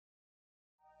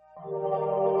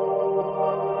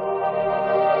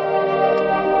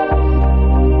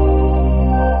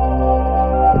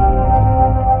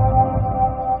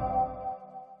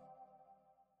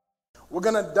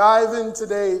dive in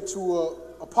today to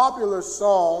a popular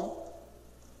psalm.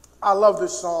 I love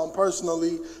this psalm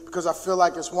personally because I feel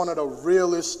like it's one of the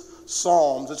realest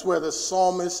psalms. It's where the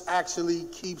psalmist actually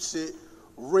keeps it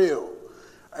real.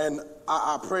 And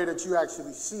I pray that you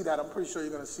actually see that. I'm pretty sure you're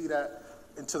going to see that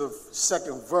into the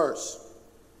second verse.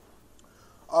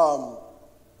 But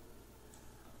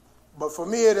for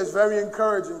me, it is very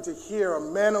encouraging to hear a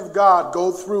man of God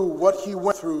go through what he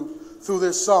went through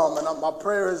this psalm. And my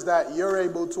prayer is that you're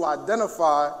able to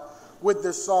identify with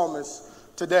this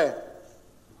psalmist today.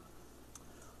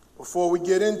 Before we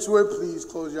get into it, please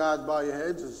close your eyes, bow your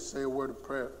heads, and say a word of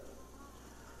prayer.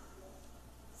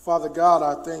 Father God,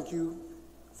 I thank you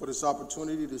for this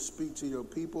opportunity to speak to your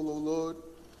people, O Lord.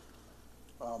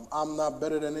 I'm not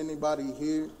better than anybody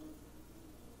here.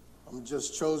 I'm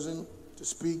just chosen to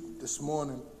speak this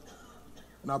morning.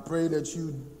 And I pray that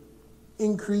you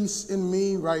increase in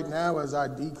me right now as I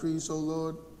decrease, O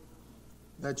Lord,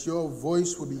 that your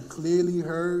voice would be clearly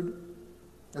heard,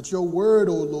 that your word,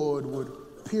 O Lord,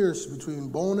 would pierce between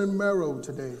bone and marrow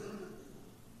today,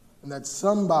 and that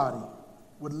somebody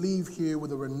would leave here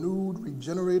with a renewed,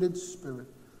 regenerated spirit.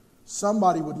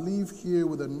 Somebody would leave here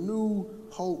with a new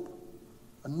hope,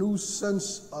 a new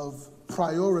sense of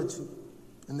priority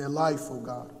in their life, oh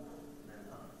God.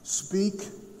 Speak.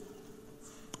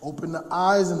 Open the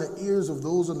eyes and the ears of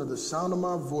those under the sound of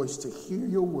my voice to hear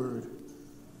your word.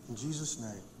 In Jesus'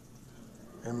 name,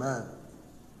 amen.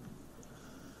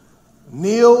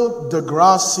 Neil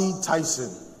deGrasse Tyson.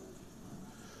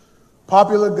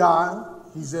 Popular guy.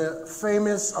 He's a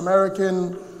famous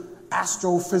American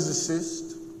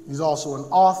astrophysicist. He's also an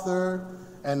author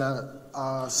and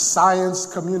a science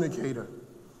communicator.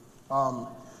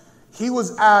 He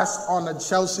was asked on the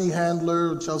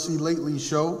Chelsea Lately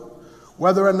show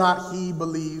whether or not he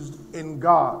believed in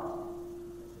God.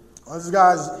 This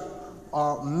guy's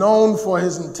known for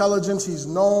his intelligence. He's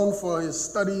known for his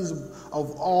studies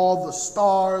of all the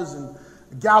stars and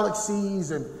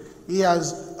galaxies, and he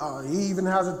even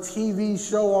has a TV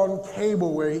show on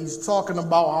cable where he's talking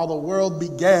about how the world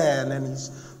began, and he's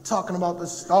talking about the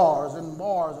stars and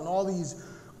Mars and all these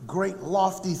great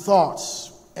lofty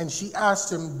thoughts. And she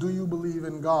asked him, "Do you believe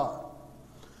in God?"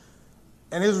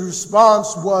 And his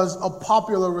response was a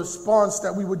popular response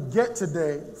that we would get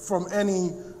today from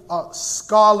any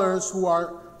scholars who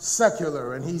are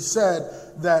secular. And he said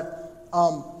that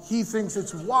he thinks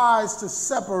it's wise to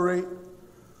separate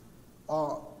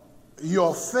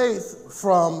your faith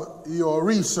from your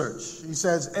research. He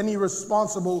says any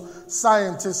responsible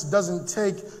scientist doesn't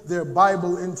take their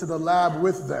Bible into the lab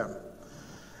with them.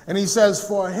 And he says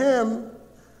for him,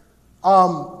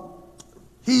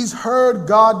 he's heard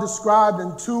God described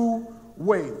in two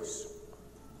ways,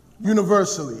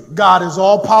 universally. God is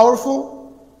all-powerful,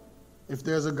 if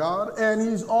there's a God, and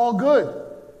he's all good,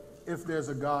 if there's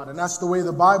a God. And that's the way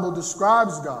the Bible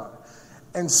describes God.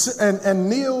 And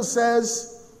Neil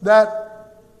says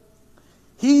that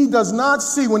he does not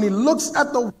see, when he looks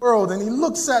at the world and he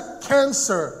looks at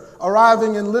cancer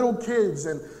arriving in little kids,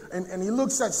 and he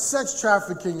looks at sex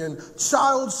trafficking and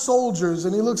child soldiers,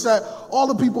 and he looks at all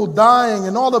the people dying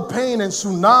and all the pain and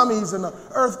tsunamis and the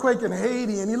earthquake in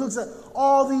Haiti, and he looks at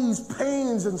all these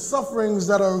pains and sufferings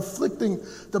that are inflicting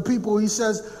the people. He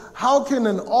says, how can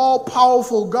an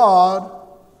all-powerful God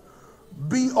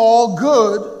be all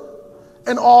good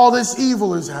and all this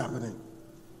evil is happening?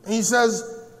 And he says,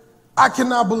 I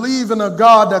cannot believe in a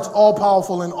God that's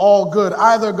all-powerful and all good.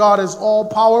 Either God is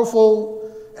all-powerful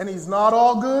and he's not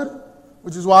all good,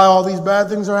 which is why all these bad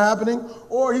things are happening,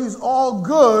 or he's all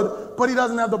good, but he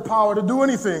doesn't have the power to do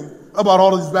anything about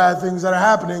all these bad things that are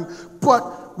happening.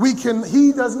 But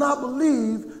he does not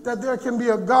believe that there can be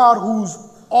a God who's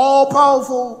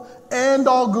all-powerful and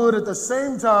all good at the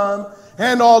same time,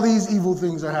 and all these evil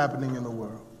things are happening in the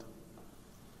world.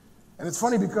 And it's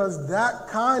funny because that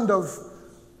kind of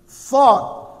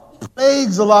thought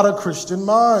plagues a lot of Christian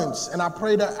minds. And I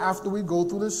pray that after we go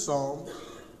through this psalm,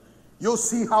 you'll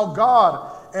see how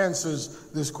God answers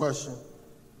this question.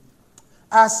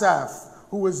 Asaph,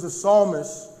 who is the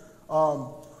psalmist,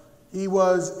 he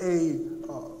was a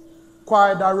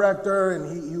choir director,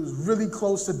 and he was really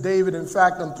close to David. In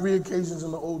fact, on 3 occasions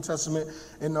in the Old Testament,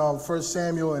 in 1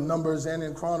 Samuel and Numbers and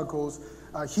in Chronicles,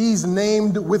 he's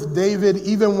named with David.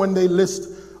 Even when they list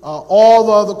all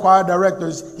the other choir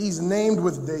directors, he's named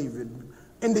with David,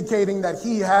 indicating that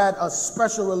he had a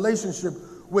special relationship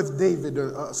with David,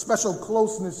 a special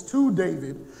closeness to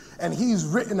David. And he's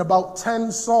written about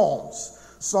 10 psalms.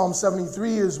 Psalm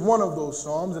 73 is one of those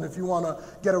psalms. And if you want to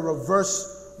get a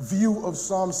reverse view of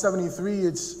Psalm 73,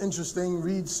 it's interesting.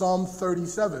 Read Psalm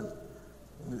 37.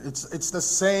 It's the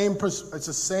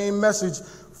same message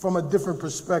from a different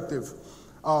perspective.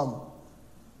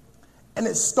 And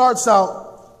it starts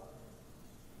out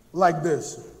like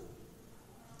this.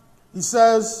 He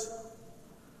says,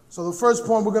 so the first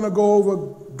point we're going to go over,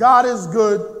 God is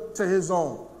good to his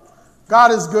own.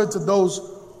 God is good to those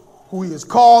who he has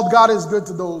called. God is good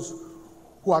to those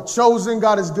who are chosen.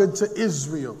 God is good to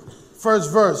Israel.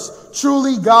 First verse,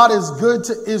 truly God is good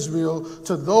to Israel,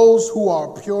 to those who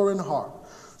are pure in heart.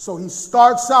 So he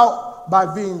starts out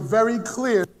by being very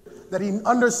clear that he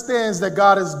understands that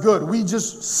God is good. We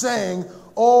just sang,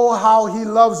 oh, how he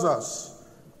loves us.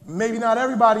 Maybe not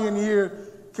everybody in here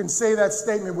can say that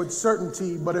statement with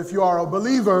certainty, but if you are a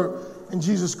believer in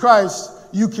Jesus Christ,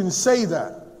 you can say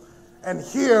that. And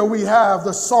here we have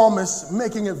the psalmist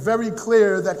making it very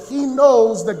clear that he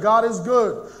knows that God is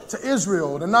good to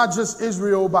Israel, and not just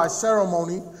Israel by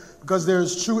ceremony, because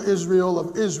there's true Israel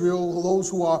of Israel, those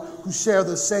who share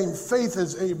the same faith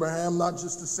as Abraham, not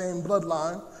just the same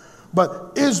bloodline.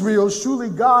 But Israel, surely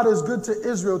God is good to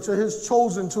Israel, to his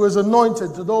chosen, to his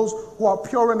anointed, to those who are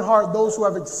pure in heart, those who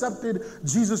have accepted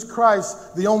Jesus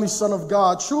Christ, the only Son of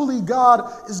God. Truly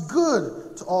God is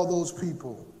good to all those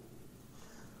people.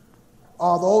 The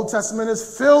Old Testament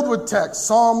is filled with text.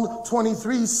 Psalm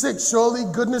 23:6, surely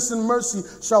goodness and mercy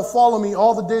shall follow me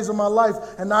all the days of my life,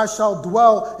 and I shall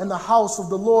dwell in the house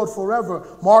of the Lord forever.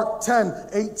 Mark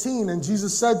 10:18, and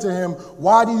Jesus said to him,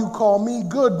 why do you call me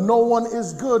good? No one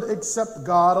is good except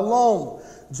God alone.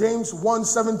 James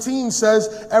 1:17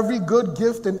 says, every good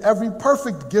gift and every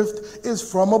perfect gift is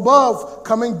from above,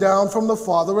 coming down from the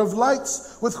Father of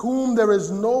lights, with whom there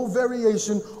is no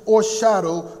variation or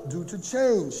shadow due to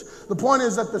change. The point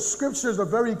is that the scriptures are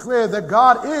very clear that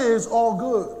God is all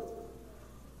good.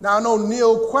 Now, I know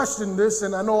Neil questioned this,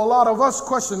 and I know a lot of us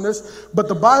question this, but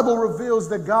the Bible reveals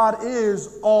that God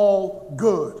is all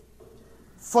good,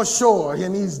 for sure.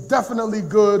 And he's definitely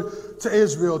good to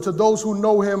Israel, to those who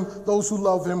know him, those who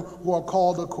love him, who are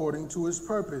called according to his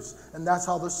purpose. And that's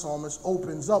how the psalmist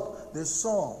opens up this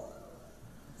psalm.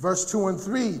 Verse 2 and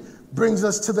 3 brings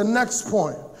us to the next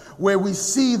point, where we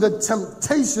see the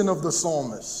temptation of the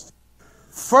psalmist.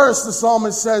 First, the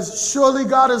psalmist says, surely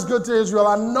God is good to Israel.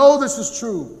 I know this is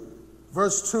true.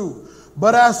 Verse 2,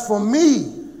 but as for me,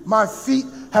 my feet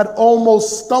had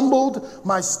almost stumbled,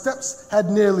 my steps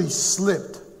had nearly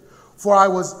slipped. For I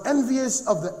was envious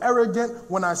of the arrogant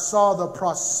when I saw the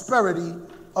prosperity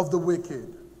of the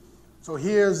wicked. So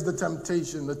here's the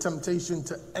temptation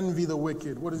to envy the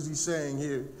wicked. What is he saying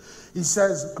here? He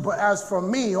says, but as for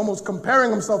me, almost comparing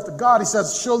himself to God, he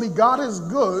says, surely God is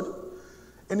good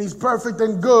and he's perfect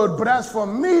and good. But as for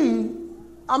me,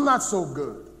 I'm not so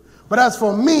good. But as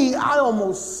for me, I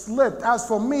almost slipped. As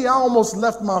for me, I almost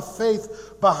left my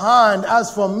faith behind.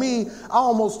 As for me, I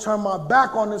almost turned my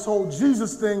back on this whole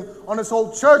Jesus thing, on this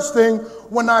whole church thing,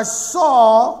 when I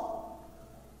saw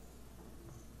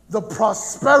the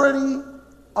prosperity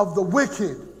of the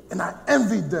wicked, and I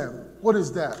envied them. What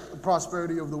is that? The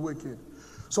prosperity of the wicked.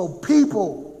 So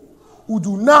people who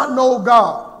do not know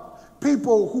God,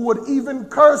 people who would even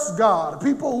curse God,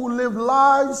 people who live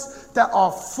lives that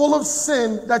are full of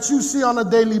sin that you see on a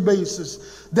daily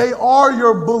basis. They are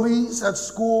your bullies at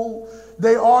school.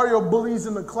 They are your bullies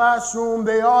in the classroom.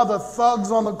 They are the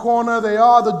thugs on the corner. They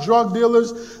are the drug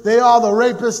dealers. They are the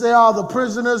rapists. They are the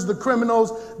prisoners, the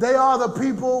criminals. They are the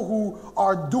people who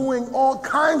are doing all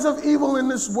kinds of evil in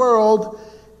this world,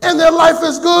 and their life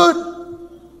is good.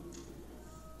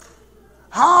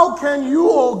 How can you,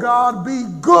 oh God, be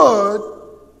good?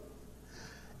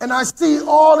 And I see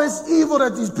all this evil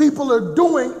that these people are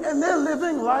doing, and they're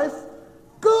living life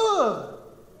good.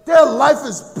 Their life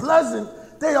is pleasant.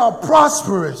 They are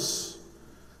prosperous.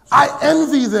 I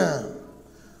envy them.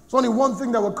 There's only one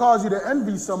thing that would cause you to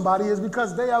envy somebody is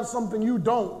because they have something you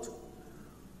don't.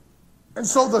 And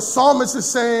so the psalmist is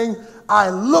saying, I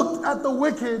looked at the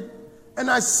wicked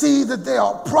and I see that they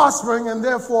are prospering, and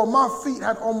therefore my feet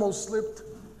had almost slipped.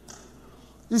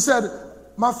 He said,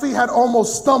 my feet had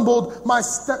almost stumbled. My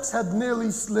steps had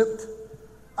nearly slipped.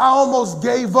 I almost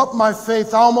gave up my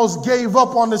faith. I almost gave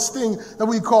up on this thing that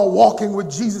we call walking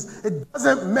with Jesus. It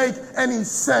doesn't make any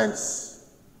sense.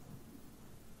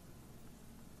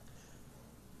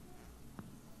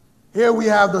 Here we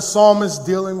have the psalmist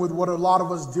dealing with what a lot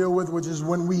of us deal with, which is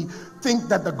when we think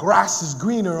that the grass is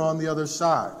greener on the other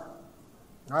side.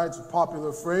 All right, it's a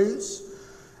popular phrase.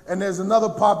 And there's another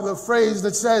popular phrase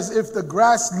that says, if the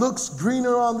grass looks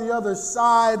greener on the other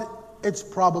side, it's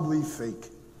probably fake.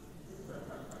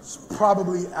 It's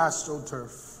probably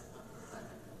astroturf.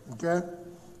 Okay?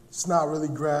 It's not really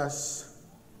grass.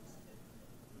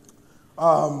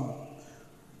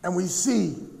 And we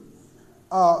see,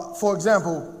 for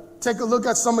example, take a look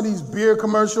at some of these beer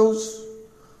commercials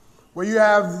where you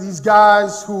have these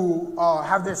guys who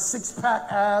have their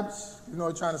six-pack abs. You know,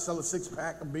 they're trying to sell a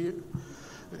six-pack of beer.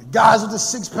 Guys with the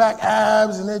six-pack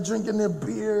abs, and they're drinking their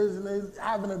beers, and they're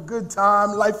having a good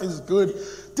time. Life is good.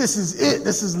 This is it.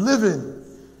 This is living.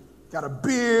 Got a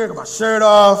beer, got my shirt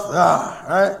off,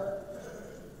 right?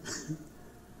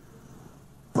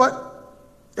 But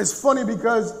it's funny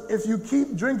because if you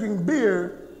keep drinking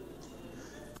beer,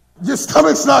 your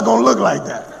stomach's not going to look like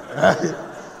that, right?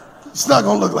 It's not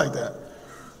going to look like that.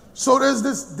 So there's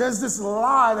this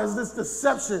lie, there's this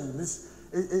deception.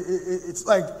 It's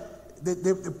like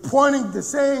they're pointing, they're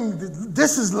saying,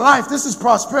 this is life, this is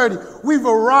prosperity. We've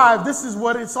arrived, this is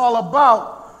what it's all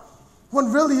about.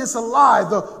 When really it's a lie.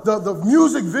 The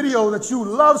music video that you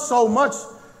love so much,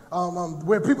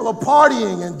 where people are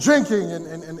partying and drinking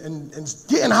and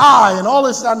getting high and all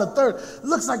this, that, and the third,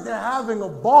 looks like they're having a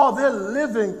ball. They're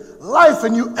living life,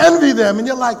 and you envy them. And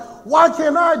you're like, why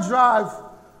can't I drive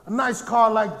a nice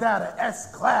car like that, an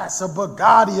S-Class, a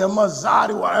Bugatti, a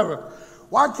Maserati, whatever?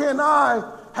 Why can't I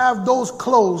have those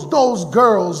clothes, those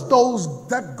girls,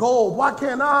 that gold? Why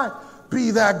can't I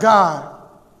be that guy?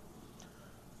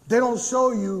 They don't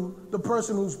show you the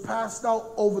person who's passed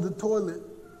out over the toilet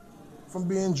from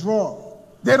being drunk.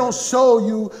 They don't show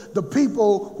you the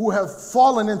people who have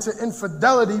fallen into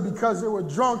infidelity because they were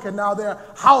drunk and now their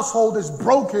household is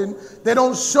broken. They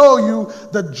don't show you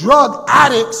the drug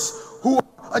addicts who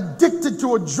are addicted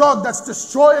to a drug that's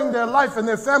destroying their life and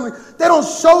their family. They don't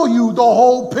show you the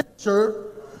whole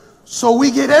picture. So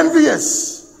we get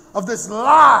envious of this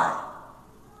lie.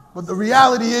 But the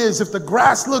reality is, if the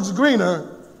grass looks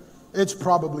greener, it's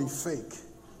probably fake.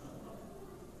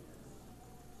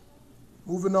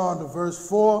 Moving on to verse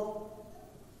 4,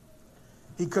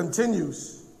 he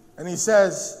continues and he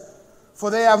says, for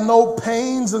they have no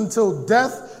pains until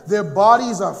death. Their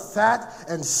bodies are fat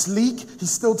and sleek.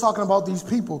 He's still talking about these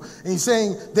people. And he's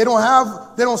saying they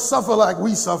don't suffer like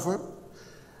we suffer.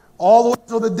 All the way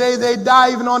till the day they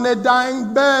die, even on their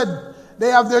dying bed. They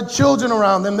have their children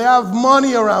around them. They have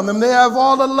money around them. They have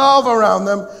all the love around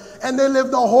them. And they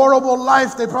lived a horrible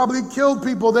life. They probably killed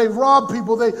people. They robbed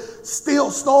people. They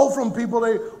stole from people.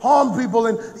 They harmed people.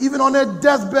 And even on their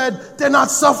deathbed, they're not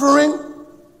suffering.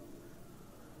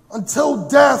 Until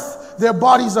death, their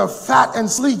bodies are fat and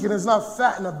sleek. And it's not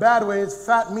fat in a bad way. It's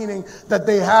fat meaning that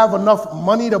they have enough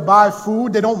money to buy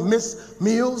food. They don't miss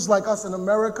meals like us in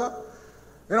America.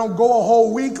 They don't go a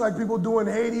whole week like people do in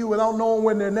Haiti without knowing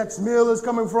when their next meal is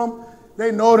coming from.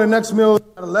 They know their next meal is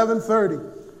at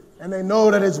 11:30. And they know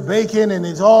that it's bacon and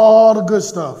it's all the good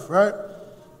stuff, right?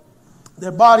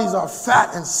 Their bodies are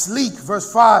fat and sleek.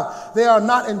 Verse 5, they are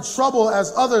not in trouble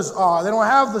as others are. They don't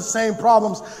have the same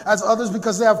problems as others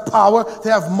because they have power, they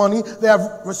have money, they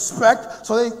have respect.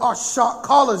 So they are shot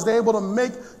callers. They're able to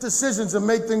make decisions and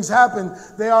make things happen.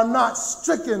 They are not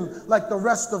stricken like the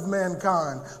rest of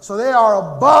mankind. So they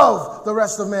are above the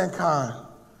rest of mankind.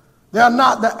 They are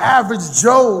not the average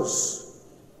Joes.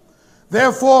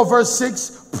 Therefore, verse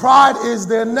 6, pride is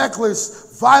their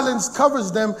necklace. Violence covers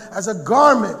them as a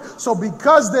garment. So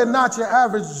because they're not your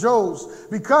average Joes,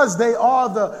 because they are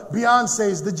the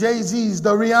Beyoncés, the Jay-Z's,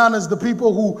 the Rihannas, the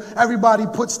people who everybody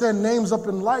puts their names up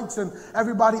in lights and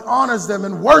everybody honors them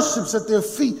and worships at their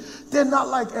feet, they're not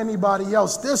like anybody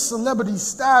else. They're celebrity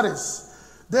status.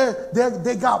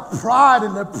 They got pride,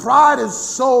 and their pride is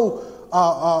so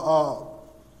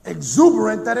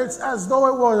exuberant that it's as though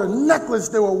it were a necklace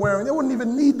they were wearing. They wouldn't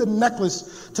even need the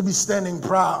necklace to be standing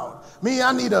proud. Me,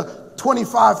 I need a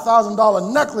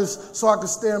 $25,000 necklace so I can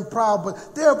stand proud.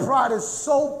 But their pride is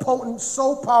so potent,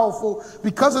 so powerful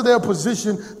because of their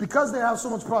position, because they have so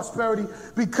much prosperity,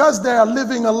 because they are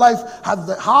living a life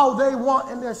how they want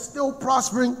and they're still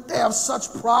prospering. They have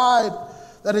such pride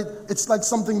that it's like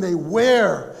something they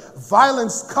wear.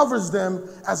 Violence covers them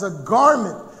as a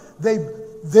garment.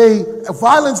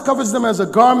 Violence covers them as a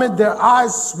garment. Their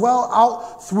eyes swell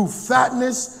out through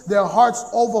fatness. Their hearts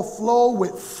overflow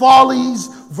with follies.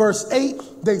 Verse 8,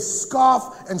 they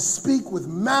scoff and speak with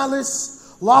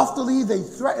malice. Loftily they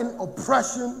threaten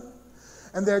oppression,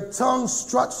 and their tongue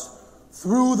struts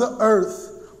through the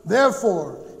earth.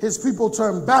 Therefore, his people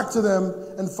turn back to them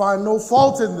and find no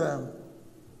fault in them.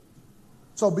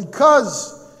 So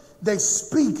because they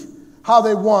speak how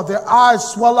they want, their eyes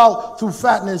swell out through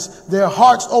fatness, their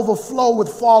hearts overflow with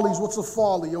follies. What's a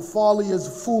folly? A folly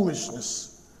is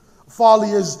foolishness. Folly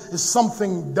is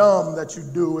something dumb that you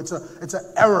do. It's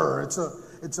an error. It's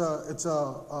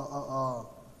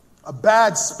a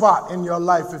bad spot in your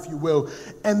life, if you will,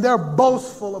 and they're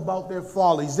boastful about their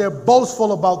follies. They're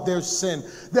boastful about their sin.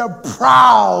 They're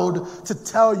proud to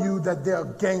tell you that they're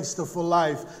a gangster for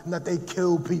life and that they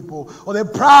kill people. Or they're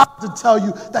proud to tell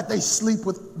you that they sleep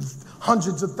with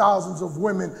hundreds of thousands of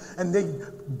women and they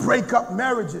break up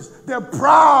marriages. They're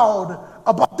proud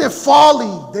about their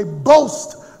folly. They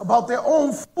boast about their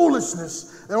own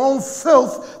foolishness, their own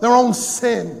filth, their own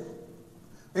sin.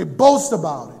 They boast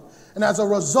about it. And as a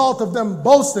result of them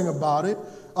boasting about it,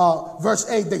 verse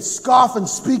 8, they scoff and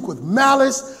speak with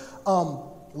malice.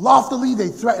 Loftily, they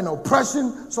threaten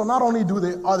oppression. So not only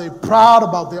are they proud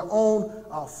about their own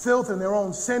filth and their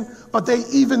own sin, but they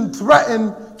even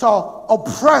threaten to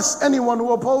oppress anyone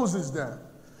who opposes them.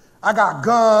 I got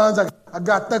guns. I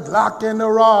got the Glock and the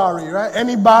Rari, right?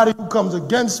 Anybody who comes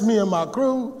against me and my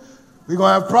crew, we're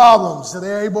going to have problems. So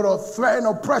they're able to threaten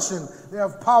oppression. They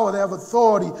have power. They have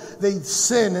authority. They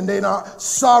sin and they're not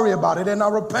sorry about it. They're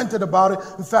not repentant about it.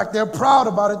 In fact, they're proud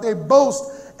about it. They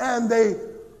boast and they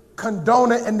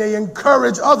condone it and they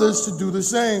encourage others to do the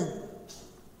same.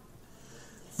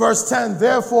 Verse 10,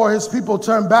 therefore his people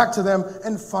turn back to them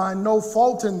and find no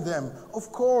fault in them.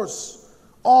 Of course,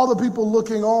 all the people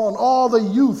looking on, all the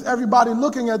youth, everybody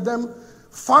looking at them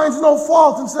finds no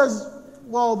fault and says,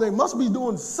 well, they must be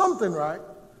doing something right.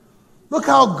 Look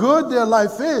how good their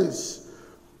life is.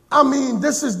 I mean,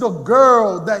 this is the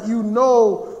girl that you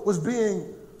know was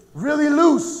being really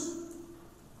loose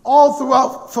all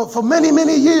throughout for many,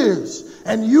 many years.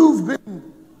 And you've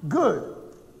been good.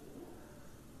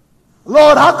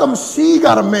 Lord, how come she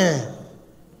got a man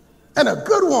and a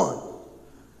good one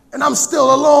and I'm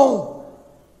still alone?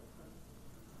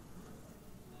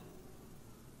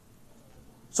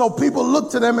 So people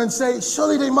look to them and say,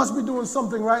 surely they must be doing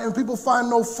something right, and people find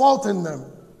no fault in them.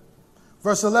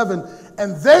 Verse 11,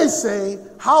 and they say,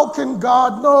 how can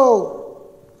God know?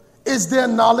 Is there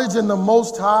knowledge in the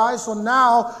Most High? So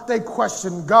now they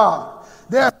question God.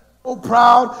 They're so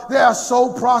proud. They are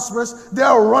so prosperous.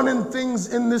 They're running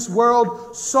things in this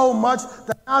world so much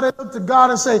that now they look to God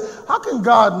and say, how can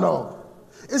God know?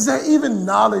 Is there even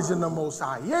knowledge in the Most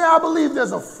High? Yeah, I believe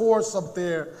there's a force up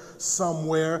there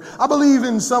somewhere. I believe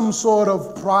in some sort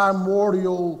of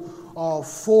primordial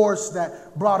force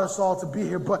that brought us all to be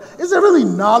here. But is there really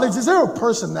knowledge? Is there a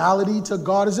personality to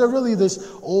God? Is there really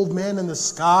this old man in the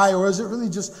sky? Or is it really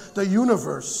just the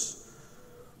universe?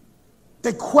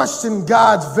 They question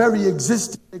God's very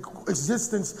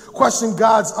existence, question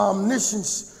God's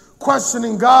omniscience,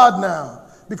 questioning God now,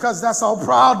 because that's how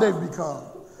proud they've become.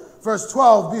 Verse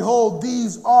 12, behold,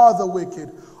 these are the wicked,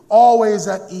 always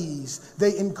at ease.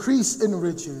 They increase in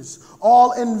riches.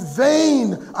 All in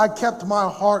vain I kept my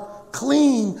heart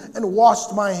clean and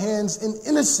washed my hands in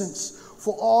innocence.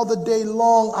 For all the day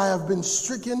long I have been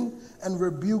stricken and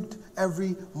rebuked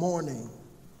every morning.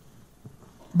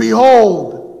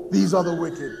 Behold, these are the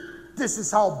wicked. This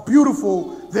is how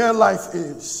beautiful their life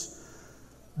is.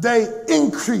 They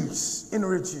increase in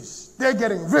riches. They're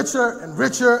getting richer and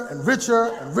richer and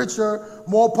richer and richer,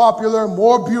 more popular,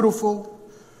 more beautiful,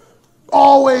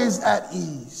 always at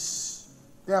ease.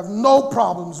 They have no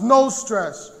problems, no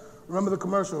stress. Remember the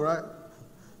commercial, right?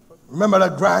 Remember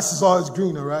that grass is always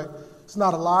greener, right? It's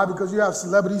not a lie, because you have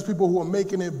celebrities, people who are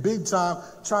making it big time,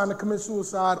 trying to commit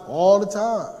suicide all the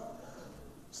time.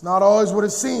 It's not always what it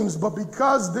seems, but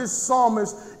because this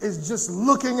psalmist is just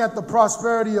looking at the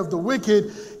prosperity of the wicked,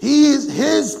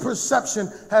 his perception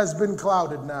has been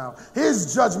clouded now.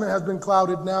 His judgment has been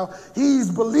clouded now. He's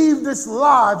believed this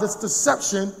lie, this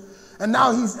deception, and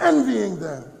now he's envying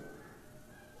them.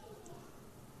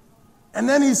 And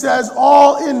then he says,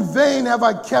 all in vain have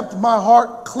I kept my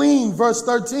heart clean, verse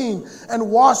 13, and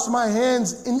washed my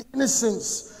hands in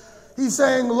innocence. He's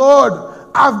saying, Lord,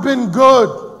 I've been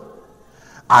good.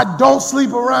 I don't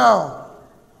sleep around,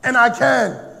 and I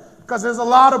can, because there's a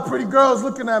lot of pretty girls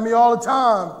looking at me all the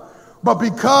time. But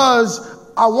because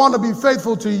I want to be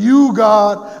faithful to you,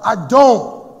 God, I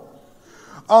don't.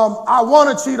 I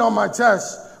want to cheat on my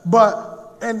test,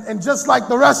 but and just like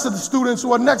the rest of the students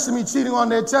who are next to me cheating on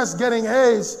their tests, getting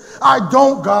A's, I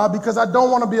don't, God, because I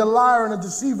don't want to be a liar and a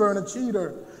deceiver and a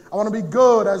cheater. I want to be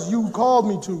good as you called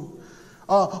me to.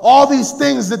 All these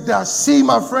things that I see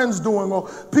my friends doing or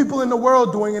people in the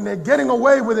world doing, and they're getting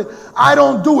away with it, I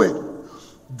don't do it.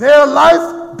 Their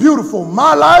life, beautiful.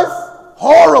 My life,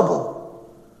 horrible.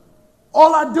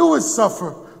 All I do is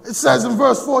suffer. It says in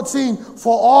verse 14,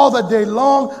 for all the day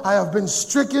long I have been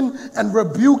stricken and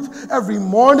rebuked every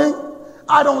morning.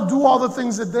 I don't do all the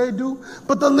things that they do,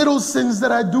 but the little sins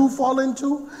that I do fall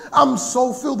into, I'm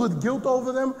so filled with guilt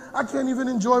over them, I can't even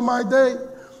enjoy my day.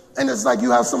 And it's like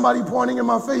you have somebody pointing in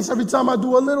my face every time I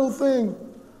do a little thing.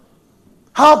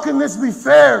 How can this be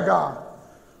fair, God?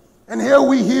 And here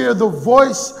we hear the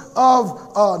voice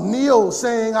of Neil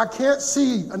saying, I can't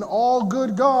see an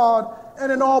all-good God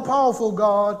and an all-powerful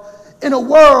God in a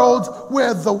world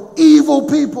where the evil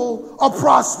people are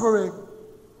prospering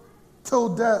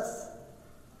till death.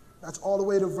 That's all the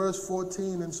way to verse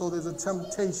 14. And so there's a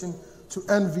temptation to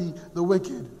envy the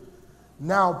wicked.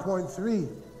 Now, point 3,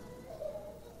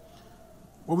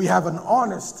 where we have an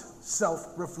honest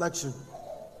self-reflection.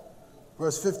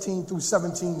 Verse 15 through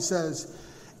 17 says,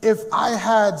 if I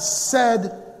had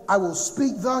said, I will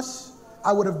speak thus,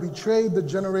 I would have betrayed the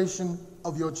generation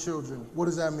of your children. What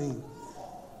does that mean?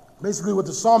 Basically, what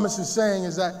the psalmist is saying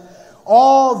is that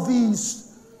all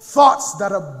these thoughts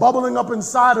that are bubbling up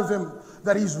inside of him,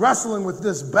 that he's wrestling with,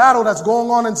 this battle that's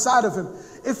going on inside of him,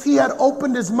 if he had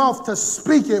opened his mouth to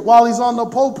speak it while he's on the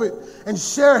pulpit and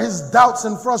share his doubts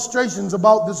and frustrations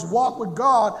about this walk with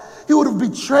God, he would have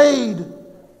betrayed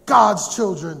God's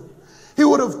children. He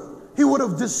would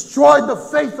have destroyed the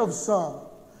faith of some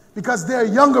because they're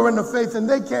younger in the faith and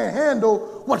they can't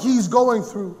handle what he's going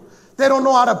through. They don't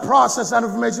know how to process that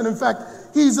information. In fact,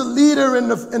 he's a leader in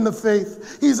the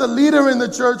faith. He's a leader in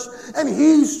the church, and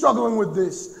he's struggling with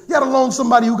this, yet alone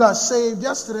somebody who got saved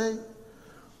yesterday.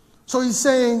 So he's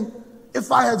saying,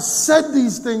 if I had said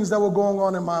these things that were going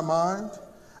on in my mind,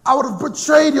 I would have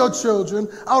betrayed your children.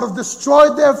 I would have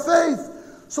destroyed their faith.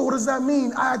 So what does that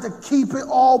mean? I had to keep it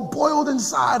all boiled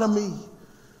inside of me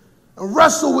and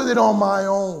wrestle with it on my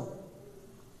own.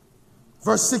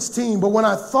 Verse 16, but when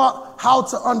I thought how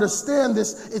to understand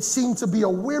this, it seemed to be a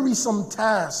wearisome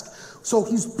task. So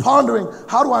he's pondering,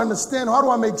 how do I understand? How do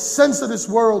I make sense of this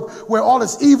world where all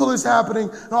this evil is happening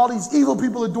and all these evil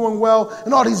people are doing well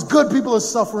and all these good people are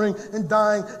suffering and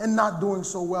dying and not doing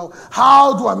so well?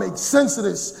 How do I make sense of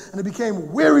this? And it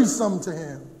became wearisome to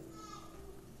him.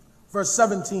 Verse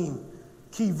 17,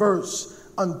 key verse.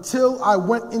 Until I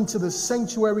went into the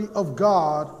sanctuary of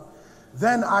God,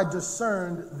 then I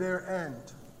discerned their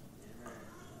end.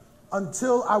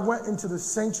 Until I went into the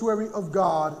sanctuary of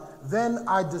God, then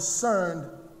I discerned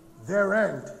their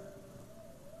end.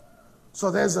 So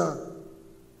there's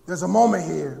a moment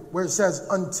here where it says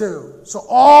until. So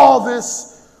all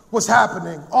this was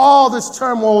happening. All this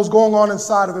turmoil was going on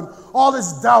inside of him. All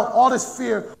this doubt, all this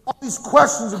fear, all these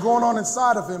questions are going on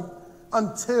inside of him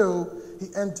until he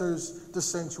enters the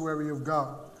sanctuary of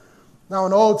God. Now,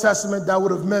 in the Old Testament, that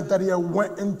would have meant that he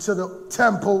went into the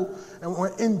temple and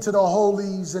went into the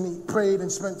holies and he prayed and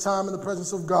spent time in the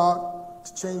presence of God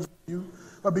to change you.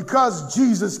 But because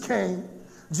Jesus came,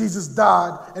 Jesus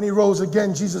died, and he rose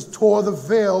again, Jesus tore the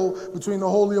veil between the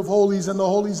Holy of Holies and the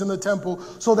holies in the temple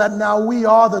so that now we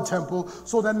are the temple,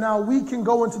 so that now we can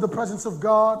go into the presence of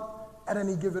God at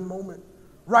any given moment.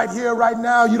 Right here, right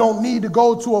now, you don't need to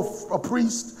go to a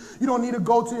priest. You don't need to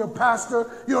go to your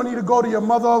pastor. You don't need to go to your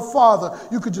mother or father.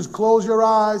 You could just close your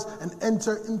eyes and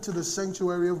enter into the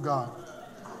sanctuary of God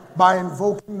by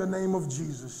invoking the name of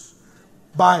Jesus,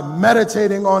 by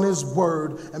meditating on his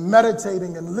word and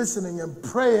meditating and listening and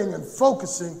praying and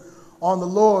focusing on the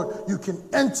Lord. You can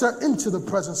enter into the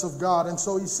presence of God. And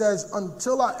so he says,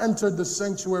 until I entered the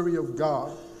sanctuary of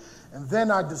God, and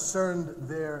then I discerned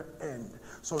their end.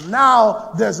 So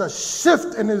now there's a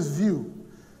shift in his view.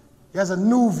 He has a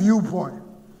new viewpoint.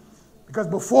 Because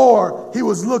before, he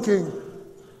was looking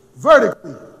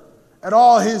vertically at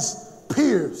all his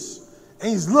peers.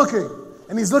 And he's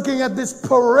looking at this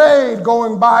parade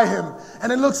going by him.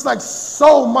 And it looks like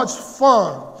so much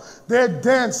fun. They're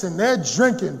dancing, they're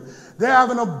drinking, they're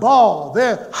having a ball,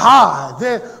 they're high,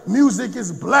 their music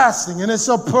is blasting, and it's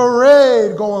a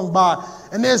parade going by.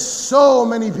 And there's so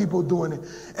many people doing it.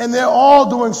 And they're all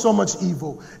doing so much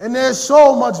evil. And there's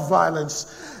so much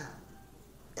violence.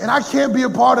 And I can't be a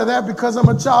part of that because I'm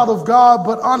a child of God.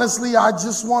 But honestly, I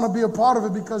just want to be a part of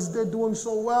it because they're doing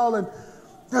so well. And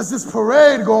there's this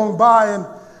parade going by. And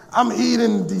I'm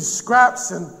eating these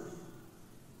scraps. And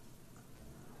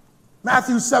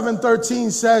Matthew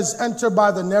 7:13 says, enter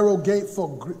by the narrow gate,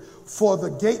 for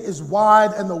the gate is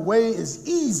wide and the way is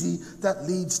easy that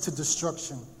leads to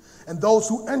destruction. And those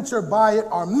who enter by it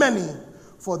are many.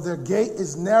 For their gate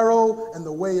is narrow and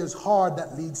the way is hard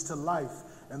that leads to life,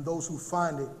 and those who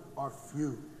find it are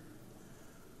few.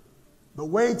 The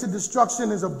way to destruction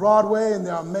is a broad way, and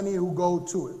there are many who go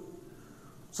to it.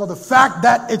 So the fact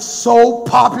that it's so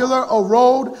popular a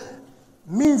road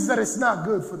means that it's not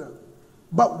good for them.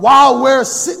 But while we're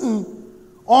sitting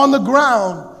on the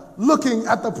ground looking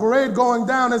at the parade going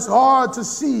down, it's hard to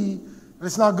see that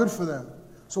it's not good for them.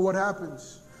 So what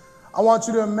happens? I want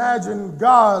you to imagine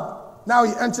God. Now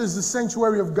he enters the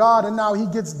sanctuary of God, and now he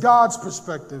gets God's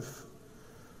perspective.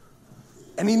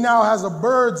 And he now has a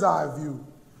bird's eye view.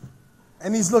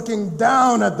 And he's looking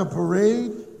down at the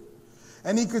parade.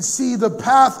 And he could see the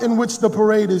path in which the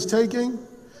parade is taking.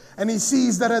 And he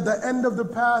sees that at the end of the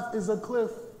path is a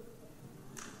cliff.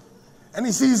 And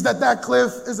he sees that that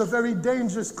cliff is a very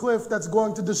dangerous cliff that's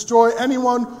going to destroy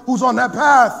anyone who's on that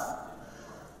path.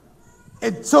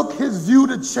 It took his view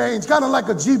to change, kind of like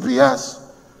a GPS.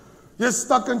 You're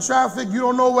stuck in traffic. You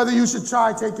don't know whether you should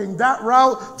try taking that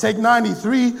route, take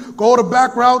 93, go the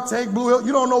back route, take Blue Hill.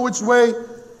 You don't know which way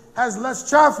has less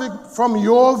traffic from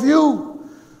your view.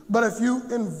 But if you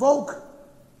invoke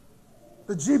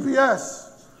the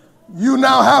GPS, you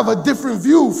now have a different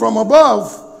view from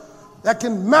above that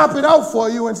can map it out for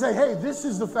you and say, hey, this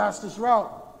is the fastest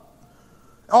route.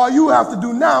 All you have to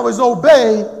do now is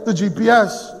obey the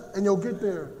GPS, and you'll get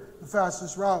there the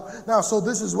fastest route. Now, so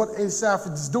this is what Asaph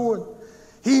is doing.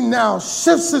 He now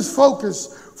shifts his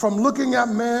focus from looking at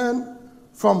man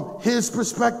from his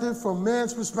perspective, from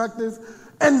man's perspective,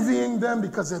 envying them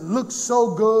because it looks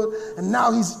so good. And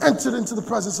now he's entered into the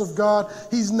presence of God.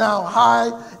 He's now high,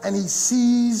 and he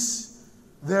sees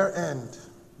their end.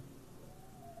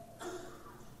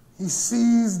 He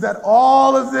sees that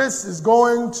all of this is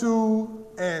going to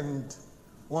end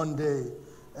one day,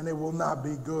 and it will not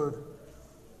be good.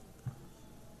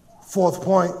 Fourth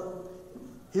point,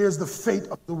 here's the fate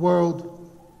of the world.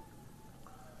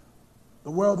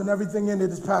 The world and everything in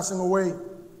it is passing away.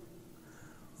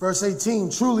 Verse 18,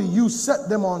 truly you set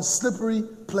them on slippery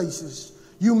places.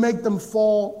 You make them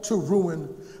fall to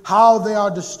ruin. How they are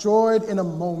destroyed in a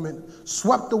moment,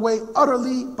 swept away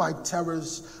utterly by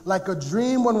terrors, like a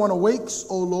dream when one awakes,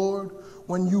 O Lord.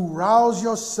 When you rouse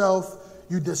yourself,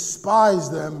 you despise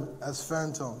them as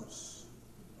phantoms.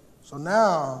 So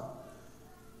now,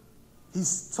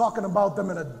 he's talking about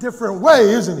them in a different way,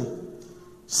 isn't he?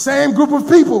 Same group of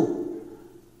people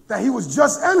that he was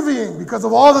just envying because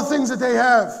of all the things that they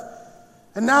have.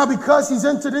 And now because he's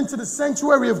entered into the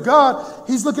sanctuary of God,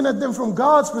 he's looking at them from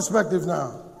God's perspective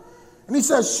now. And he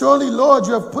says, surely, Lord,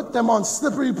 you have put them on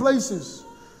slippery places.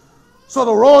 So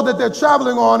the road that they're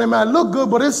traveling on, it might look good,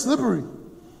 but it's slippery.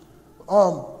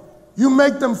 You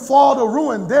make them fall to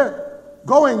ruin. They're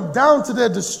going down to their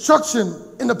destruction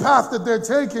in the path that they're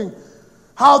taking.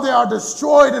 How they are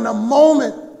destroyed in a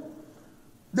moment.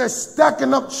 They're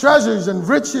stacking up treasures and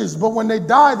riches, but when they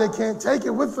die, they can't take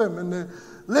it with them. And they're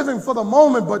living for the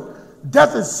moment, but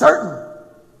death is certain.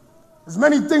 There's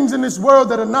many things in this world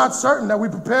that are not certain that we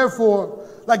prepare for,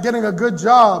 like getting a good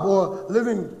job or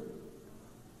living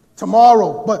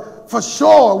tomorrow. But for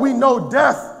sure, we know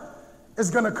death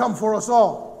is going to come for us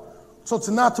all. So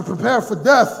to not to prepare for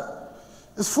death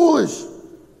is foolish.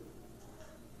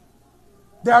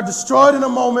 They are destroyed in a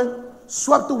moment,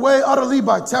 swept away utterly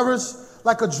by terrors,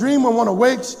 like a dream when one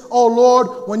awakes. Oh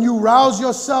Lord, when you rouse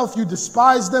yourself, you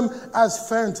despise them as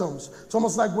phantoms. It's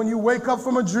almost like when you wake up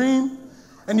from a dream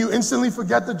and you instantly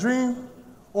forget the dream,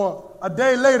 or a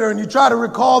day later and you try to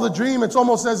recall the dream, it's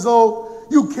almost as though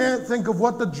you can't think of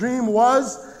what the dream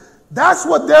was. That's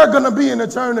what they're going to be in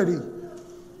eternity.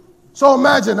 So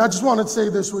imagine, I just want to say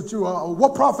this with you.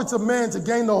 What profits a man to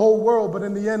gain the whole world, but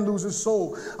in the end lose his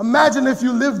soul? Imagine if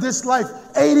you live this life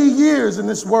 80 years in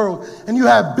this world and you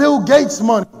have Bill Gates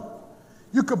money.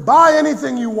 You could buy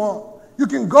anything you want. You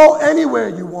can go anywhere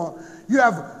you want. You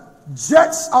have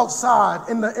jets outside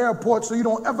in the airport so you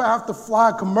don't ever have to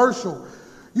fly commercial.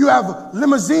 You have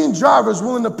limousine drivers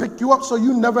willing to pick you up so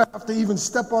you never have to even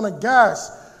step on a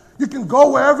gas. You can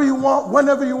go wherever you want,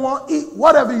 whenever you want, eat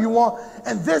whatever you want,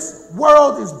 and this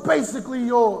world is basically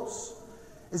yours.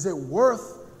 Is it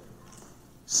worth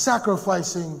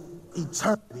sacrificing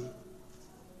eternity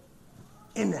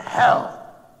in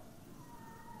hell,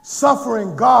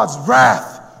 suffering God's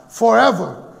wrath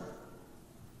forever?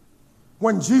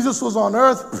 When Jesus was on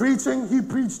earth preaching, he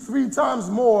preached 3 times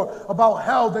more about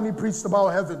hell than he preached about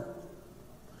heaven,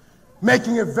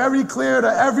 making it very clear to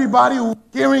everybody who's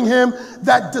hearing him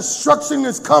that destruction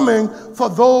is coming for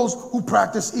those who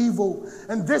practice evil.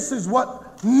 And this is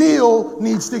what Neil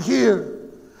needs to hear.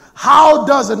 How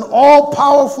does an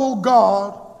all-powerful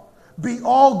God be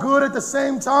all good at the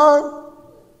same time?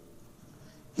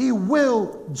 He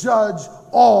will judge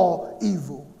all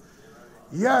evil.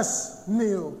 Yes,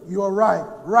 Neil, you are right.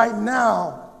 Right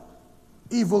now,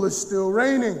 evil is still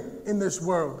reigning in this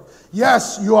world.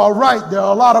 Yes, you are right. There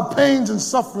are a lot of pains and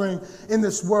suffering in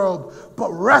this world.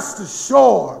 But rest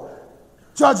assured,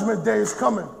 Judgment Day is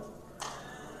coming.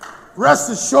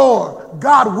 Rest assured,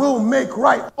 God will make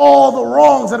right all the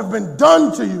wrongs that have been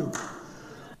done to you.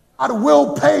 God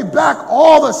will pay back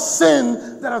all the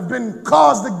sin that have been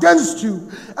caused against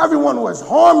you. Everyone who has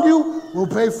harmed you will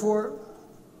pay for it.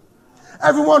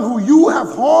 Everyone who you have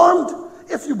harmed,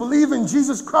 if you believe in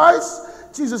Jesus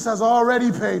Christ, Jesus has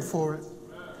already paid for it.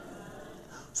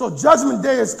 So Judgment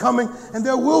Day is coming, and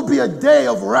there will be a day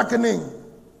of reckoning.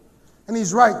 And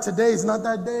he's right, today is not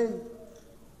that day.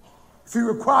 If he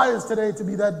requires today to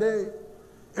be that day,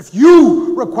 if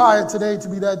you require today to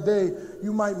be that day,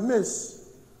 you might miss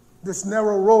this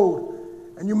narrow road,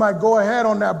 and you might go ahead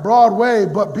on that broad way,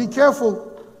 but be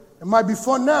careful. It might be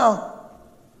fun now,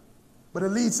 but it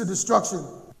leads to destruction.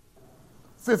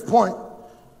 Fifth point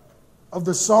of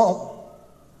the psalm,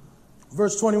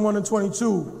 verse 21 and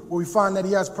 22, where we find that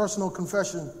he has personal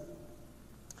confession.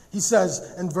 He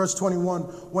says in verse 21,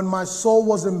 when my soul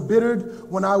was embittered,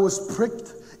 when I was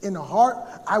pricked in heart,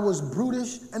 I was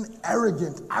brutish and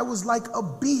arrogant. I was like a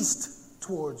beast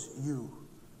towards you.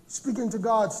 Speaking to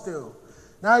God still.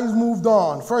 Now he's moved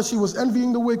on. First he was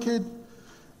envying the wicked.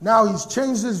 Now he's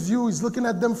changed his view. He's looking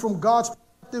at them from God's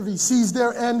perspective. He sees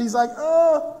their end. He's like,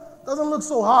 doesn't look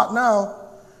so hot now.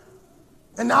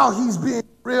 And now he's being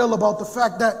real about the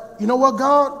fact that, you know what,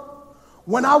 God?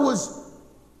 When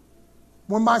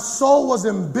my soul was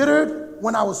embittered,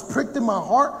 when I was pricked in my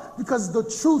heart, because the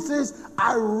truth is,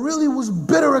 I really was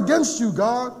bitter against you,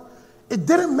 God. It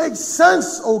didn't make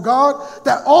sense, oh God,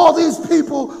 that all these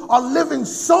people are living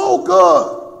so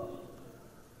good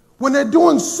when they're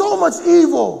doing so much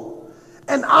evil,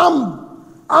 and I'm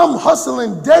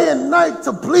hustling day and night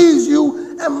to please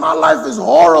you, and my life is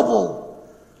horrible.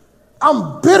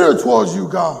 I'm bitter towards you,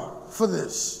 God, for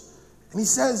this. And he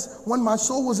says, when my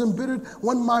soul was embittered,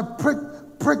 when I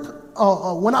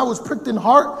was pricked in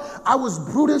heart, I was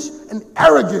brutish and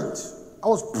arrogant. I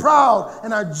was proud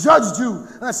and I judged you.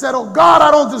 And I said, oh God,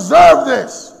 I don't deserve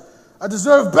this. I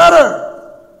deserve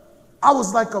better. I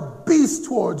was like a beast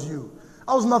towards you.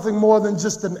 I was nothing more than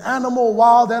just an animal,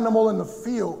 wild animal in the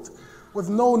field with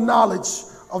no knowledge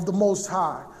of the Most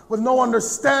High, with no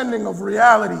understanding of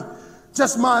reality,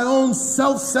 just my own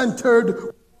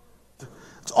self-centered.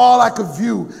 It's all I could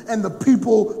view, and the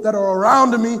people that are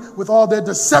around me with all their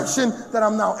deception that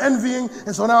I'm now envying,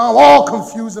 and so now I'm all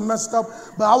confused and messed up.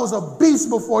 But I was a beast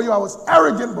before you. I was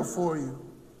arrogant before you.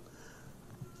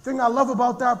 The thing I love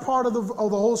about that part of the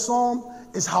whole psalm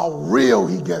is how real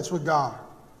he gets with God.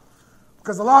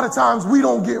 Because a lot of times we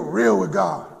don't get real with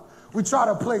God. We try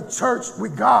to play church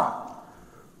with God.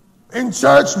 In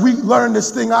church, we learn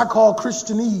this thing I call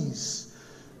Christianese.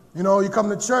 You know, you come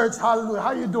to church, hallelujah,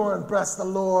 how you doing? Bless the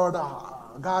Lord.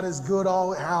 God is good,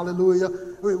 all hallelujah.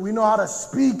 We know how to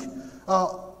speak.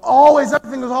 Always,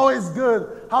 everything is always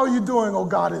good. How are you doing? Oh,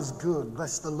 God is good.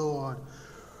 Bless the Lord.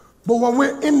 But when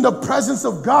we're in the presence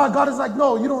of God, God is like,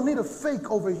 no, you don't need a fake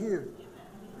over here.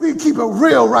 We keep it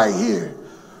real right here.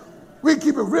 We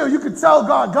keep it real. You can tell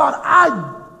God,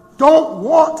 I don't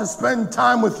want to spend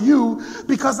time with you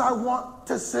because I want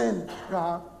to sin,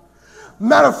 God.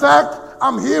 Matter of fact,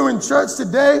 I'm here in church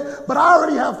today, but I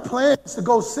already have plans to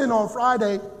go sin on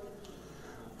Friday.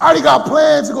 I already got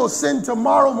plans to go sin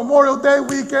tomorrow, Memorial Day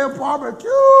weekend, barbecue.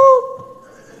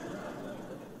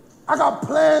 I got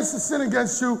plans to sin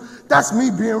against you. That's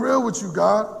me being real with you,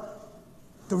 God.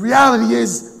 The reality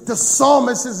is the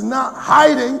psalmist is not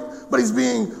hiding, but he's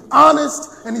being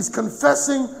honest, and he's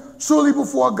confessing truly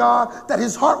before God that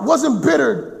his heart wasn't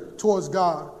bitter towards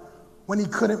God when he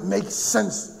couldn't make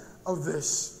sense of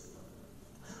this.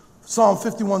 Psalm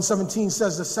 51:17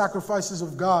 says the sacrifices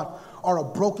of God are a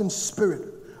broken spirit,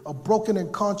 a broken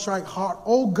and contrite heart.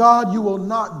 Oh God, you will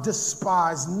not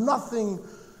despise. Nothing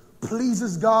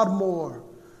pleases God more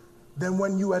than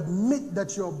when you admit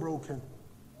that you're broken.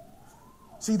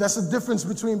 See, that's the difference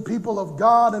between people of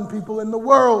God and people in the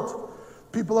world.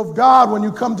 People of God, when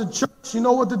you come to church, you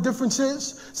know what the difference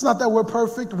is? It's not that we're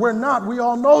perfect. We're not. We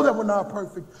all know that we're not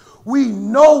perfect. We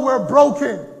know we're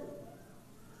broken.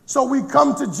 So we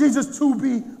come to Jesus to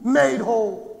be made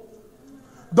whole.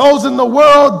 Those in the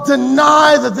world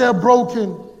deny that they're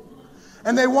broken,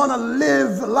 and they want to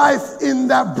live life in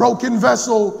that broken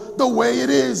vessel the way it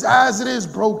is, as it is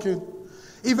broken,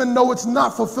 even though it's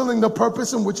not fulfilling the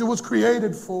purpose in which it was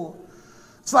created for.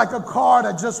 It's like a car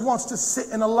that just wants to sit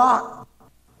in a lot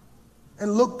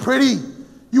and look pretty.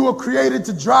 You were created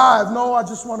to drive. No, I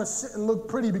just want to sit and look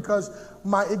pretty because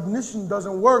my ignition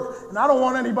doesn't work. And I don't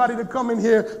want anybody to come in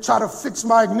here, try to fix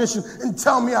my ignition and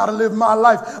tell me how to live my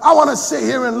life. I want to sit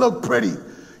here and look pretty.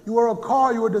 You were a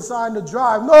car, you were designed to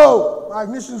drive. No, my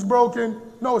ignition's broken.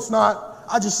 No, it's not.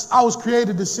 I was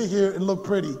created to sit here and look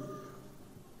pretty.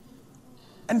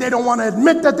 And they don't want to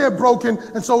admit that they're broken.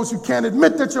 And so if you can't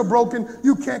admit that you're broken,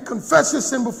 you can't confess your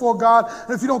sin before God.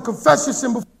 And if you don't confess your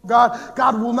sin before God,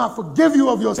 God will not forgive you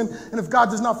of your sin. And if God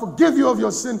does not forgive you of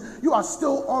your sin, you are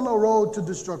still on a road to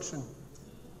destruction.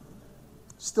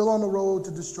 still on the road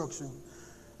to destruction.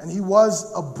 And he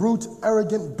was a brute,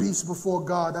 arrogant beast before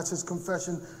God. That's his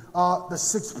confession. The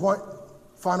sixth point,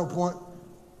 final point,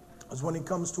 is when he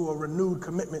comes to a renewed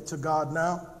commitment to God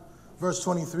now. Verse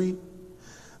 23.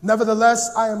 Nevertheless,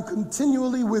 I am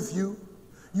continually with you.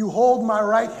 You hold my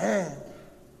right hand.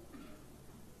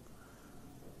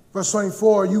 Verse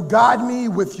 24, you guide me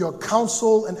with your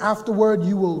counsel, and afterward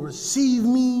you will receive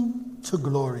me to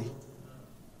glory.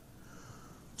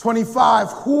 25,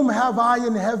 whom have I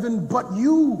in heaven but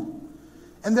you?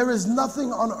 And there is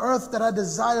nothing on earth that I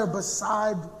desire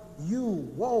beside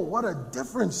you. Whoa, what a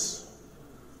difference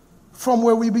from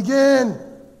where we began.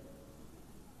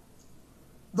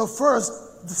 The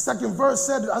second verse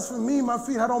said, as for me, my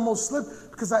feet had almost slipped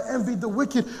because I envied the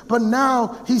wicked. But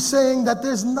now he's saying that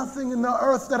there's nothing in the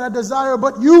earth that I desire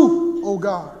but you, oh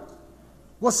God.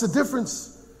 What's the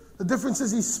difference? The difference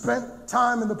is he spent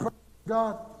time in the presence of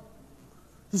God.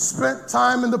 He spent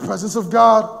time in the presence of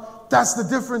God. That's the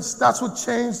difference. That's what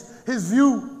changed his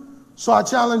view. So I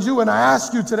challenge you and I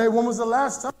ask you today, when was the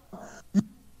last time you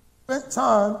spent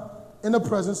time in the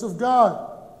presence of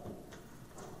God?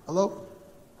 Hello?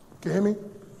 Can you hear me?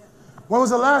 When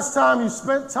was the last time you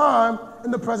spent time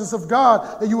in the presence of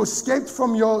God? That you escaped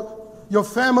from your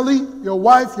family, your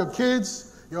wife, your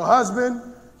kids, your husband,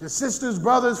 your sisters,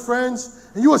 brothers, friends,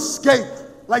 and you escaped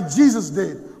like Jesus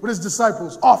did with his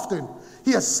disciples often.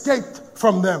 He escaped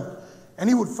from them. And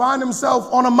he would find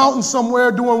himself on a mountain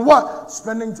somewhere doing what?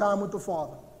 Spending time with the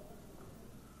Father.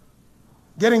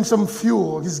 Getting some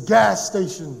fuel, his gas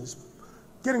stations,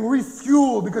 getting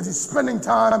refueled because he's spending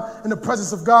time in the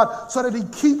presence of God so that he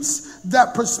keeps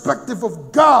that perspective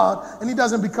of God and he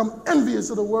doesn't become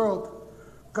envious of the world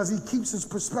because he keeps his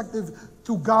perspective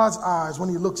through God's eyes when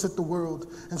he looks at the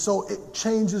world. And so it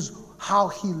changes how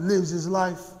he lives his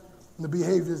life and the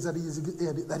behaviors that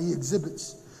he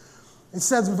exhibits. It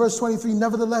says in verse 23,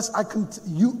 nevertheless, I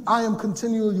am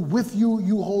continually with you.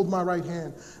 You hold my right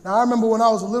hand. Now, I remember when I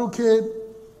was a little kid,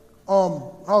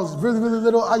 I was really, really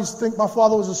little. I used to think my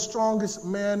father was the strongest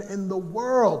man in the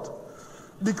world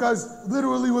because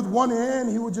literally with one hand,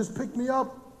 he would just pick me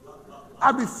up.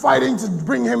 I'd be fighting to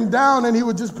bring him down and he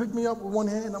would just pick me up with one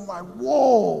hand. I'm like,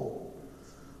 whoa.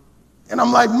 And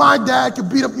I'm like, my dad could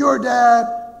beat up your dad.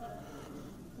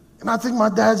 And I think my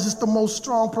dad's just the most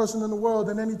strong person in the world.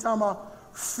 And anytime I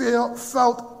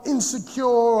felt insecure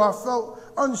or I felt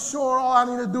unsure, all I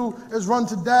need to do is run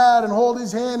to dad and hold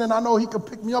his hand, and I know he could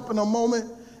pick me up in a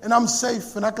moment, and I'm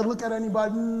safe, and I could look at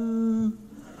anybody,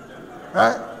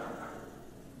 right?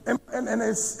 And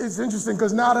it's interesting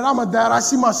because now that I'm a dad, I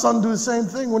see my son do the same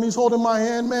thing. When he's holding my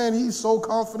hand, man, he's so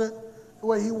confident. The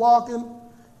way he's walking,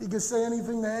 he can say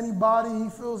anything to anybody. He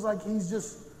feels like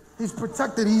he's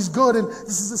protected, he's good. And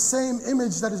this is the same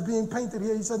image that is being painted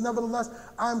here. He said, nevertheless,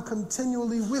 I'm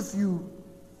continually with you.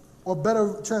 Or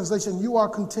better translation, you are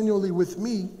continually with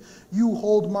me. You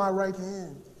hold my right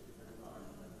hand.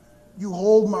 You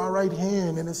hold my right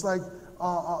hand. And it's like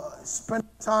spending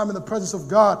time in the presence of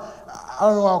God. I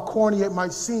don't know how corny it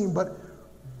might seem, but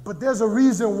there's a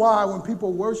reason why when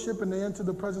people worship and they enter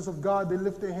the presence of God, they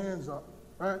lift their hands up,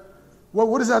 right?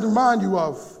 What does that remind you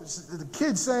of? It's the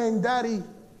kid saying, Daddy,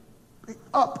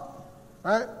 up,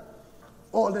 right?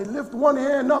 Or they lift one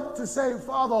hand up to say,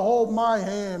 Father, hold my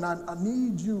hand. I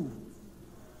need you.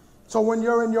 So when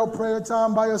you're in your prayer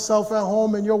time by yourself at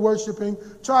home and you're worshiping,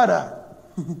 try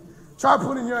that. Try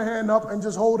putting your hand up and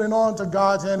just holding on to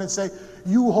God's hand and say,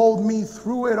 you hold me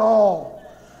through it all.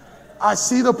 I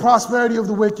see the prosperity of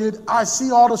the wicked. I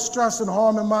see all the stress and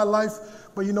harm in my life.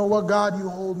 But you know what, God? You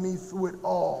hold me through it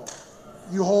all.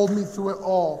 You hold me through it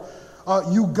all.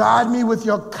 You guide me with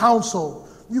your counsel.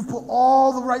 You put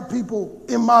all the right people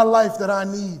in my life that I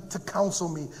need to counsel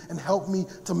me and help me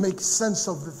to make sense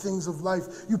of the things of life.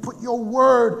 You put your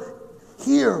word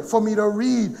here for me to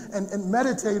read and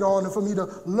meditate on and for me to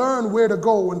learn where to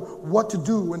go and what to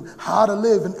do and how to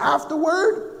live. And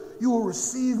afterward, you will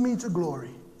receive me to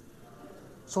glory.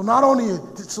 So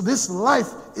this life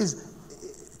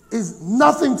is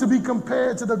nothing to be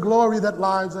compared to the glory that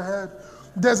lies ahead.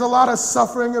 There's a lot of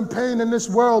suffering and pain in this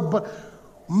world, but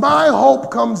my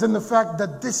hope comes in the fact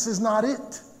that this is not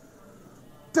it.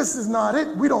 This is not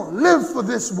it. We don't live for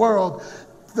this world.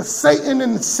 The Satan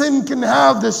and sin can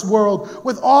have this world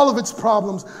with all of its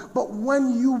problems. But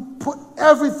when you put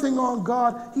everything on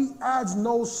God, he adds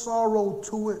no sorrow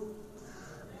to it.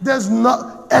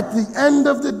 At the end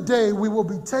of the day, we will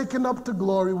be taken up to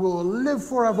glory. We will live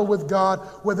forever with God,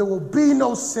 where there will be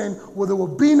no sin, where there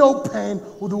will be no pain,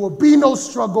 where there will be no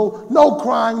struggle, no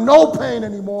crying, no pain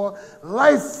anymore.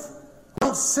 Life,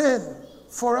 no sin,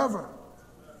 forever.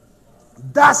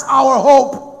 That's our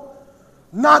hope.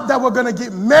 Not that we're going to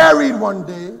get married one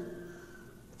day,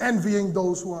 envying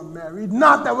those who are married.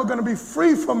 Not that we're going to be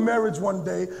free from marriage one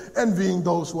day, envying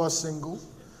those who are single.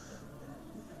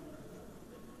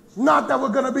 Not that we're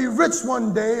going to be rich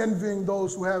one day, envying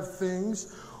those who have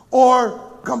things, or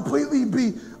completely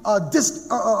be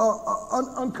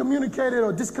uncommunicated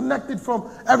or disconnected from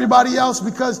everybody else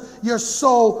because you're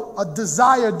so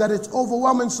desired that it's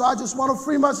overwhelming. So I just want to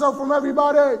free myself from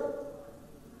everybody.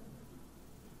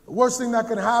 The worst thing that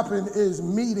can happen is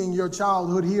meeting your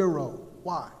childhood hero.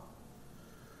 Why?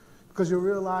 Because you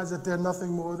realize that they're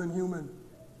nothing more than human,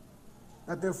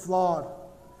 that they're flawed.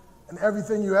 And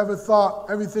everything you ever thought,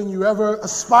 everything you ever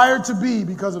aspired to be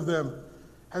because of them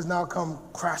has now come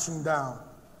crashing down.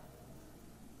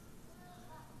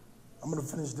 I'm going to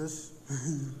finish this.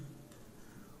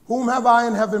 Whom have I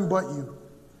in heaven but you?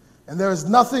 And there is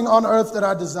nothing on earth that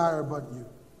I desire but you.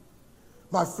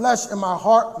 My flesh and my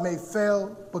heart may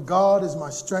fail, but God is my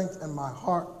strength and my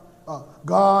heart.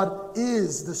 God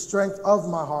is the strength of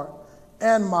my heart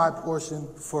and my portion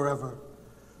forever.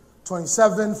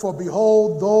 27, for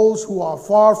behold, those who are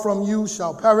far from you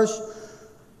shall perish.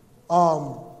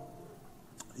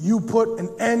 You put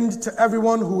an end to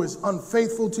everyone who is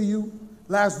unfaithful to you.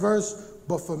 Last verse,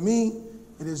 but for me,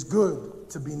 it is good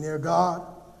to be near God.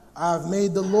 I have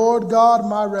made the Lord God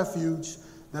my refuge,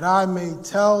 that I may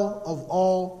tell of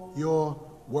all your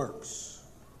works.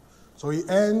 So he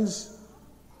ends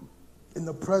in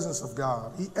the presence of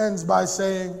God. He ends by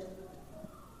saying,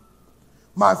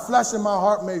 my flesh and my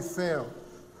heart may fail.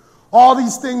 All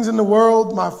these things in the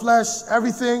world, my flesh,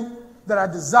 everything that I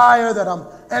desire, that I'm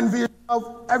envious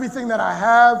of, everything that I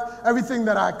have, everything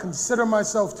that I consider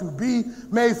myself to be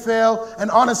may fail, and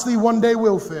honestly one day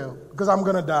will fail, because I'm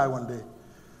going to die one day.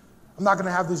 I'm not going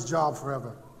to have this job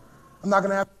forever. I'm not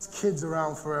going to have these kids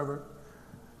around forever.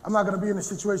 I'm not going to be in a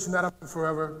situation that I'm in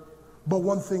forever. But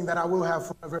one thing that I will have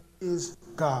forever is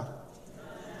God.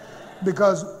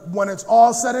 Because when it's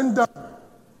all said and done,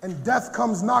 and death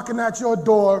comes knocking at your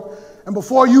door, and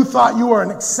before you thought you were an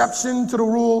exception to the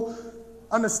rule,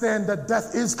 understand that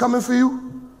death is coming for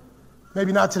you.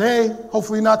 Maybe not today,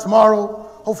 hopefully not tomorrow,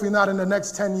 hopefully not in the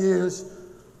next 10 years.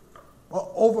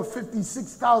 Well, over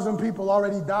 56,000 people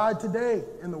already died today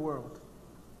in the world.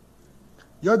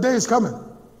 Your day is coming.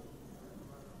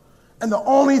 And the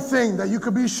only thing that you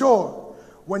could be sure,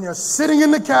 when you're sitting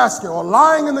in the casket or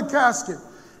lying in the casket,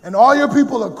 and all your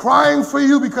people are crying for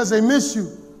you because they miss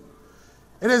you,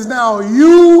 it is now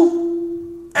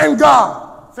you and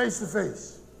God face to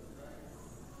face,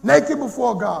 naked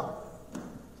before God.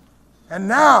 And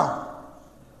now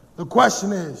the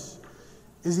question is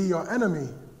he your enemy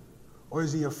or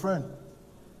is he your friend?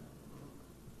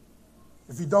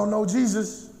 If you don't know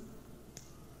Jesus,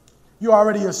 you're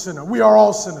already a sinner. We are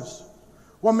all sinners.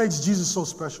 What makes Jesus so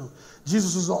special?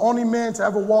 Jesus was the only man to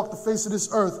ever walk the face of this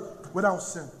earth without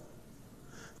sin.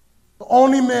 The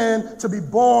only man to be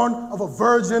born of a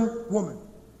virgin woman.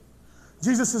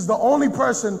 Jesus is the only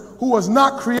person who was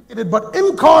not created but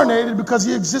incarnated because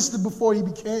he existed before he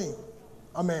became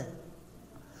a man.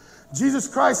 Jesus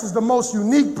Christ is the most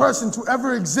unique person to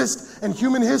ever exist in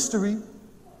human history,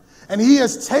 and he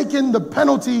has taken the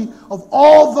penalty of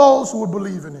all those who would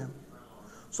believe in him.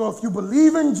 So if you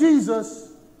believe in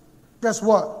Jesus, guess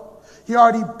what? He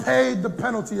already paid the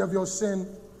penalty of your sin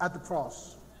at the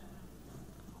cross.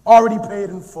 Already paid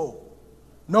in full.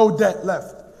 No debt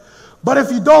left. But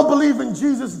if you don't believe in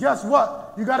Jesus, guess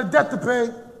what? You got a debt to pay.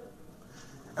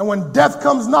 And when death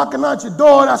comes knocking at your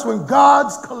door, that's when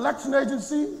God's collection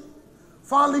agency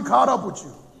finally caught up with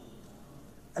you.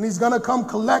 And he's going to come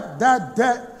collect that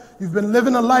debt. You've been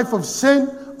living a life of sin,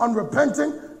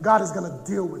 unrepentant. God is going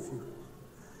to deal with you.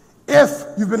 If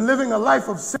you've been living a life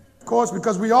of sin, of course,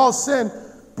 because we all sin,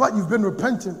 but you've been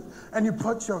repentant and you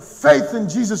put your faith in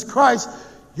Jesus Christ,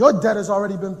 your debt has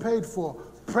already been paid for.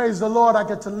 Praise the Lord, I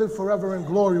get to live forever in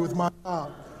glory with my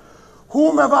God.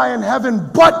 Whom have I in heaven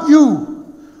but you?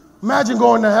 Imagine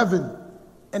going to heaven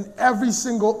and every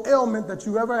single ailment that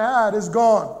you ever had is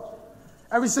gone.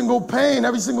 Every single pain,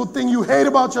 every single thing you hate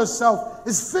about yourself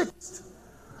is fixed.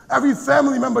 Every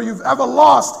family member you've ever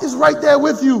lost is right there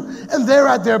with you, and they're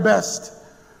at their best.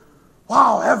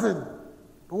 Wow, heaven.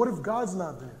 But what if God's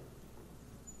not there?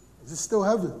 Is it still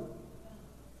heaven?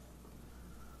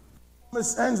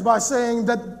 This ends by saying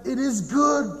that it is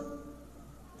good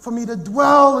for me to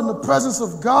dwell in the presence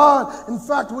of God. In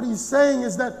fact, what he's saying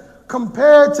is that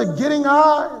compared to getting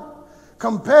high,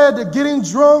 compared to getting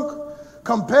drunk,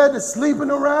 compared to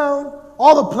sleeping around,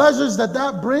 all the pleasures that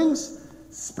that brings,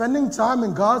 spending time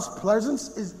in God's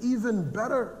presence is even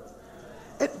better.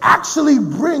 It actually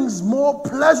brings more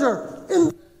pleasure in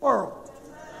the world.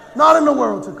 Not in the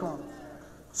world to come.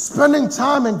 Spending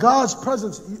time in God's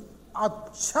presence. I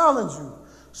challenge you.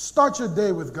 Start your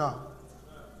day with God.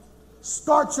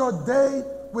 Start your day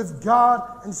with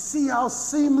God and see how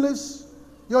seamless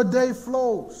your day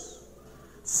flows.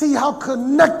 See how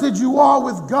connected you are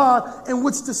with God and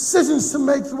which decisions to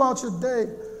make throughout your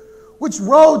day. Which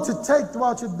road to take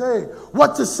throughout your day.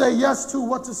 What to say yes to,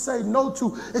 what to say no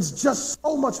to. It's just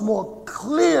so much more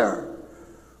clear.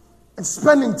 And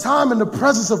spending time in the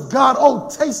presence of God. Oh,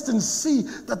 taste and see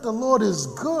that the Lord is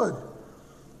good.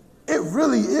 It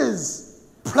really is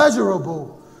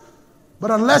pleasurable. But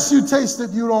unless you taste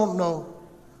it, you don't know.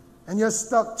 And you're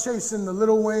stuck chasing the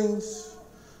Lil Waynes.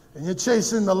 And you're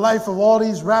chasing the life of all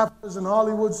these rappers and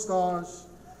Hollywood stars.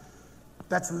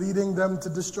 That's leading them to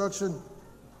destruction.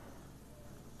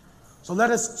 So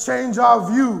let us change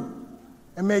our view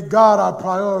and make God our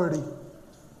priority.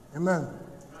 Amen.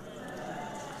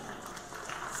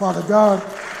 Father God,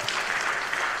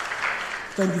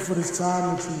 thank you for this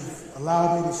time that you've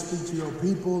allowed me to speak to your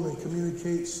people and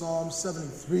communicate Psalm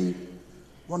 73,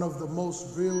 one of the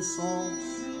most real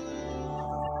songs